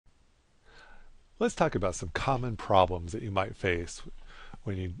Let's talk about some common problems that you might face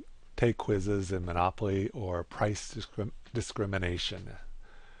when you take quizzes in Monopoly or price discrimination.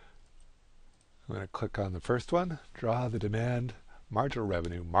 I'm going to click on the first one, draw the demand, marginal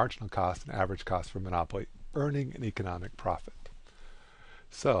revenue, marginal cost, and average cost for Monopoly, earning an economic profit.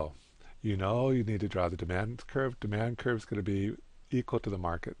 So, you know you need to draw the demand curve. Demand curve is going to be equal to the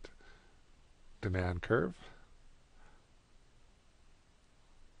market demand curve.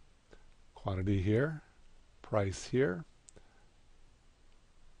 Quantity here, price here,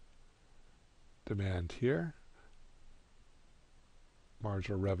 demand here.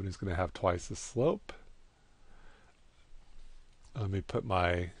 Marginal revenue is going to have twice the slope. Let me put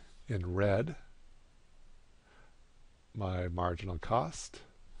in red, my marginal cost.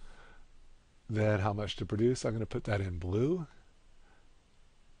 Then how much to produce? I'm going to put that in blue.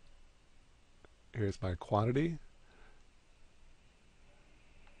 Here's my quantity.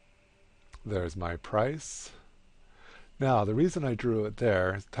 There's my price. Now, the reason I drew it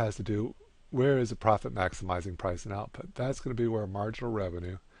there has to do where is the profit maximizing price and output. That's going to be where marginal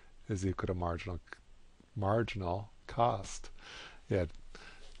revenue is equal to marginal cost. Yeah,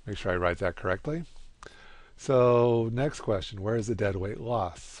 make sure I write that correctly. So next question, where is the deadweight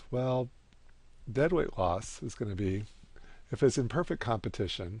loss? Well, deadweight loss is going to be, if it's in perfect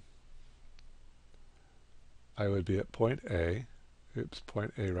competition, I would be at point A.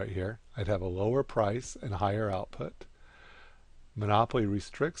 Point A right here. I'd have a lower price and higher output. Monopoly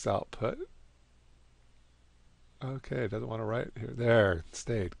restricts output. Okay, it doesn't want to write here. There, it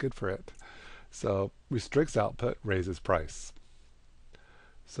stayed. Good for it. So restricts output, raises price.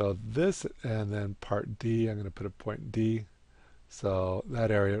 So this, and then part D, I'm going to put a point D. So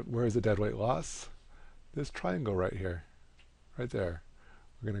that area, where is the deadweight loss? This triangle right here, right there.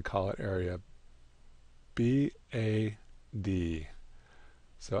 We're going to call it area BAD.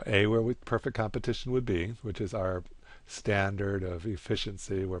 So A, where perfect competition would be, which is our standard of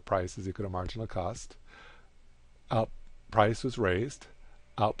efficiency where price is equal to marginal cost. Price was raised,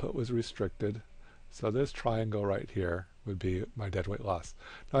 output was restricted. So this triangle right here would be my deadweight loss.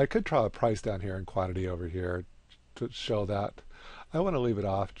 Now I could draw a price down here and quantity over here to show that. I want to leave it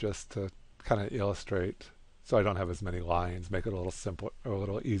off just to kind of illustrate so I don't have as many lines, make it a little simpler or a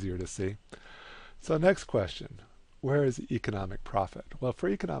little easier to see. So next question. Where is economic profit? Well, for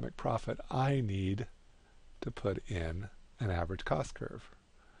economic profit, I need to put in an average cost curve.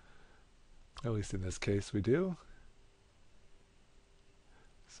 At least in this case we do.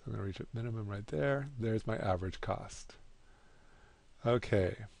 So I'm going to reach a minimum right there. There's my average cost.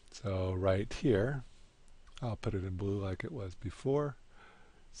 Okay, so right here, I'll put it in blue like it was before.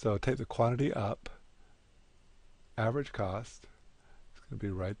 So take the quantity up, average cost, it's going to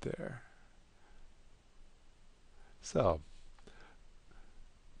be right there. So,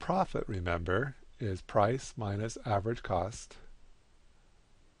 profit, remember, is price minus average cost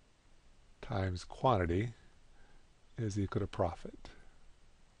times quantity is equal to profit.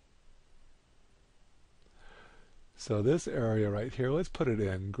 So this area right here, let's put it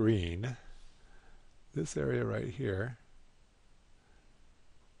in green. This area right here,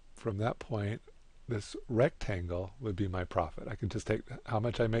 from that point, this rectangle would be my profit. I can just take how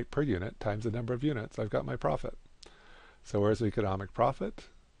much I make per unit times the number of units. I've got my profit. So where's the economic profit?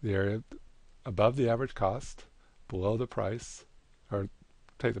 The area above the average cost, below the price, or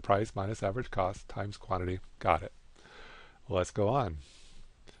take the price minus average cost times quantity. Got it. Let's go on.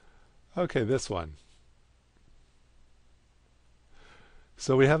 Okay, this one.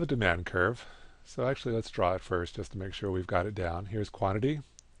 So we have a demand curve. So actually let's draw it first just to make sure we've got it down. Here's quantity,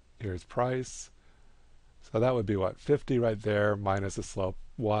 here's price. So that would be what? 50 right there minus the slope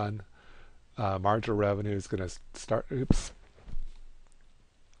 1. Marginal revenue is going to start, oops.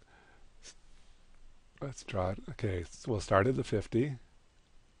 Let's draw it. Okay, so we'll start at the 50.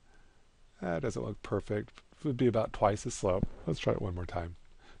 That doesn't look perfect. It would be about twice the slope. Let's try it one more time.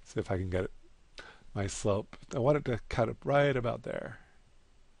 See if I can get it. My slope, I want it to cut it right about there.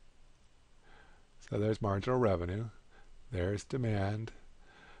 So there's marginal revenue. There's demand.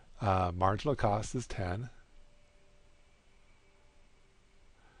 Marginal cost is 10.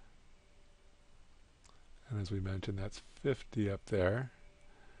 And as we mentioned, that's 50 up there.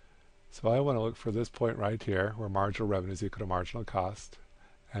 So I want to look for this point right here where marginal revenue is equal to marginal cost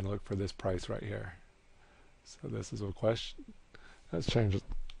and look for this price right here. So this is a question. Let's change it.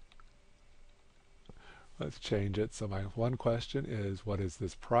 Let's change it. So my one question is, what is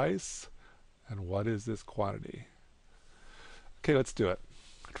this price and what is this quantity? Okay, let's do it.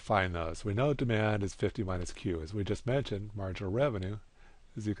 Find those. We know demand is 50 minus Q. As we just mentioned, marginal revenue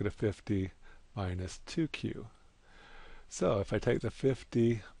is equal to 50 minus 2Q. So if I take the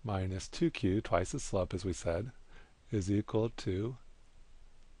 50 minus 2q, twice the slope as we said, is equal to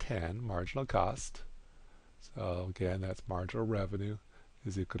 10 marginal cost. So again, that's marginal revenue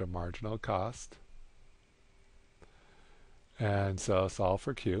is equal to marginal cost. And so solve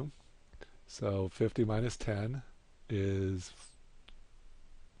for q. So 50 minus 10 is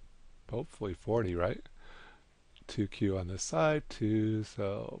hopefully 40, right? 2q on this side, 2,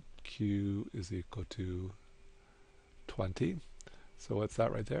 so q is equal to 20. So what's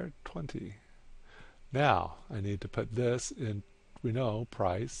that right there? 20. Now, I need to put this in, we know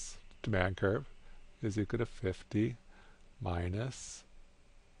price, demand curve, is equal to 50 minus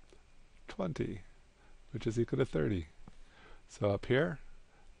 20, which is equal to 30. So up here,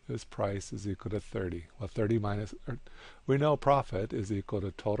 this price is equal to 30. Well, 30 minus, we know profit is equal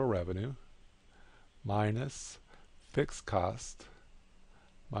to total revenue minus fixed cost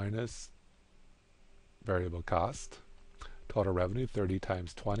minus variable cost. Total revenue, 30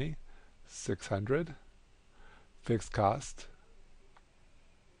 times 20, 600. Fixed cost,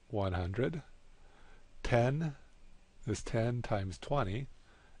 100. 10, this 10 times 20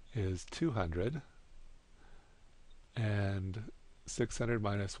 is 200. And 600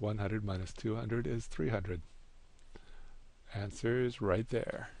 minus 100 minus 200 is 300. Answer is right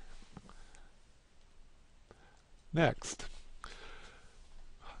there. Next,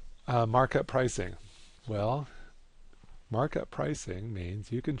 markup pricing. Well, markup pricing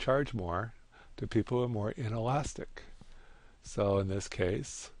means you can charge more to people who are more inelastic. So in this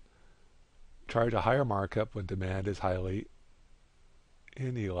case, charge a higher markup when demand is highly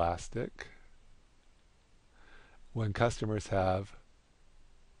inelastic. When customers have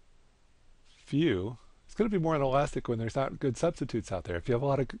few, it's going to be more inelastic when there's not good substitutes out there. If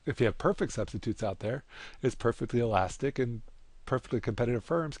you have perfect substitutes out there, it's perfectly elastic, and perfectly competitive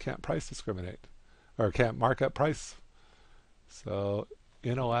firms can't price discriminate or can't mark up price. So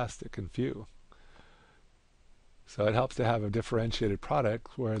inelastic and few. So it helps to have a differentiated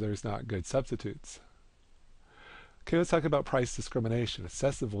product where there's not good substitutes. Okay, let's talk about price discrimination.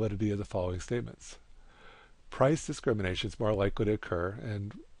 Assess the validity of the following statements. Price discrimination is more likely to occur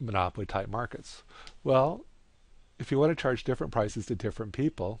in monopoly-type markets. Well, if you want to charge different prices to different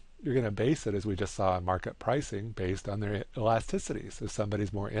people, you're going to base it, as we just saw in market pricing, based on their elasticities. If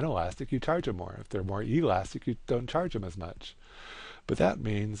somebody's more inelastic, you charge them more. If they're more elastic, you don't charge them as much. But that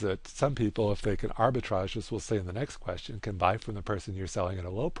means that some people, if they can arbitrage, as we'll say in the next question, can buy from the person you're selling at a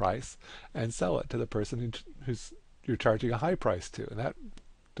low price and sell it to the person who's you're charging a high price to. And that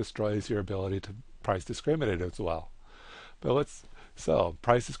destroys your ability to price discriminate as well. But so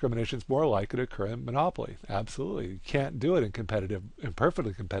price discrimination is more likely to occur in monopoly. Absolutely. You can't do it in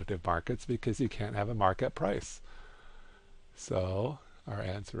perfectly competitive markets because you can't have a markup price. So our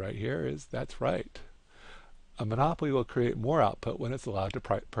answer right here is that's right. A monopoly will create more output when it's allowed to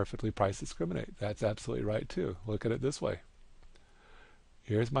perfectly price discriminate. That's absolutely right too. Look at it this way.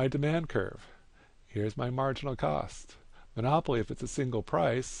 Here's my demand curve. Here's my marginal cost. Monopoly, if it's a single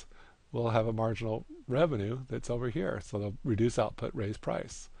price, will have a marginal revenue that's over here. So they'll reduce output, raise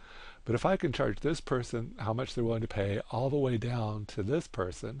price. But if I can charge this person how much they're willing to pay all the way down to this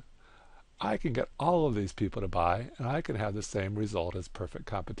person, I can get all of these people to buy, and I can have the same result as perfect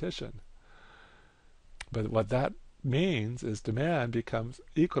competition. But what that means is demand becomes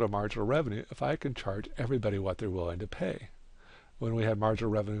equal to marginal revenue if I can charge everybody what they're willing to pay. When we had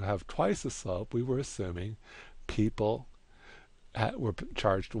marginal revenue have twice the slope, we were assuming people were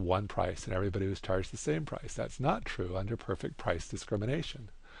charged one price and everybody was charged the same price. That's not true under perfect price discrimination.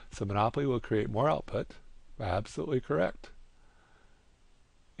 So monopoly will create more output. Absolutely correct.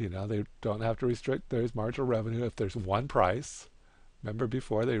 You know, they don't have to restrict. There's marginal revenue if there's one price. Remember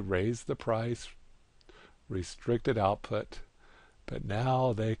before they raised the price, restricted output, but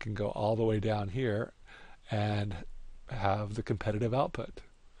now they can go all the way down here and have the competitive output.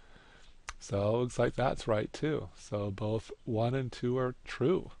 So it looks like that's right too. So both 1 and 2 are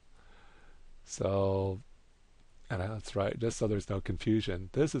true. So, and that's right, just so there's no confusion.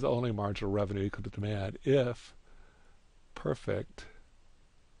 This is only marginal revenue equal to demand if perfect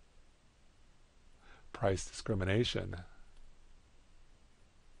price discrimination.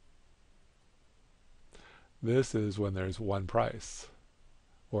 This is when there's one price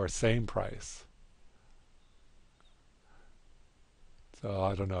or same price. So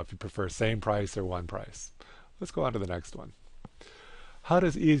I don't know if you prefer same price or one price. Let's go on to the next one. How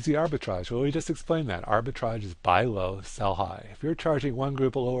does easy arbitrage? Well, we just explained that. Arbitrage is buy low, sell high. If you're charging one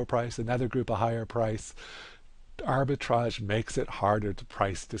group a lower price, another group a higher price, arbitrage makes it harder to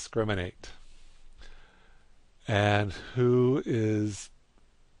price discriminate. And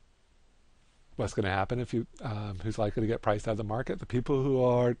what's going to happen if you who's likely to get priced out of the market? The people who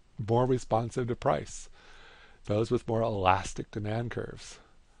are more responsive to price, those with more elastic demand curves.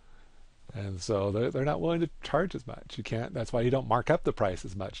 And so they're not willing to charge as much. You can't. That's why you don't mark up the price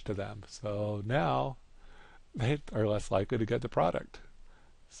as much to them. So now they are less likely to get the product.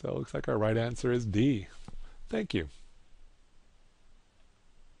 So it looks like our right answer is D. Thank you.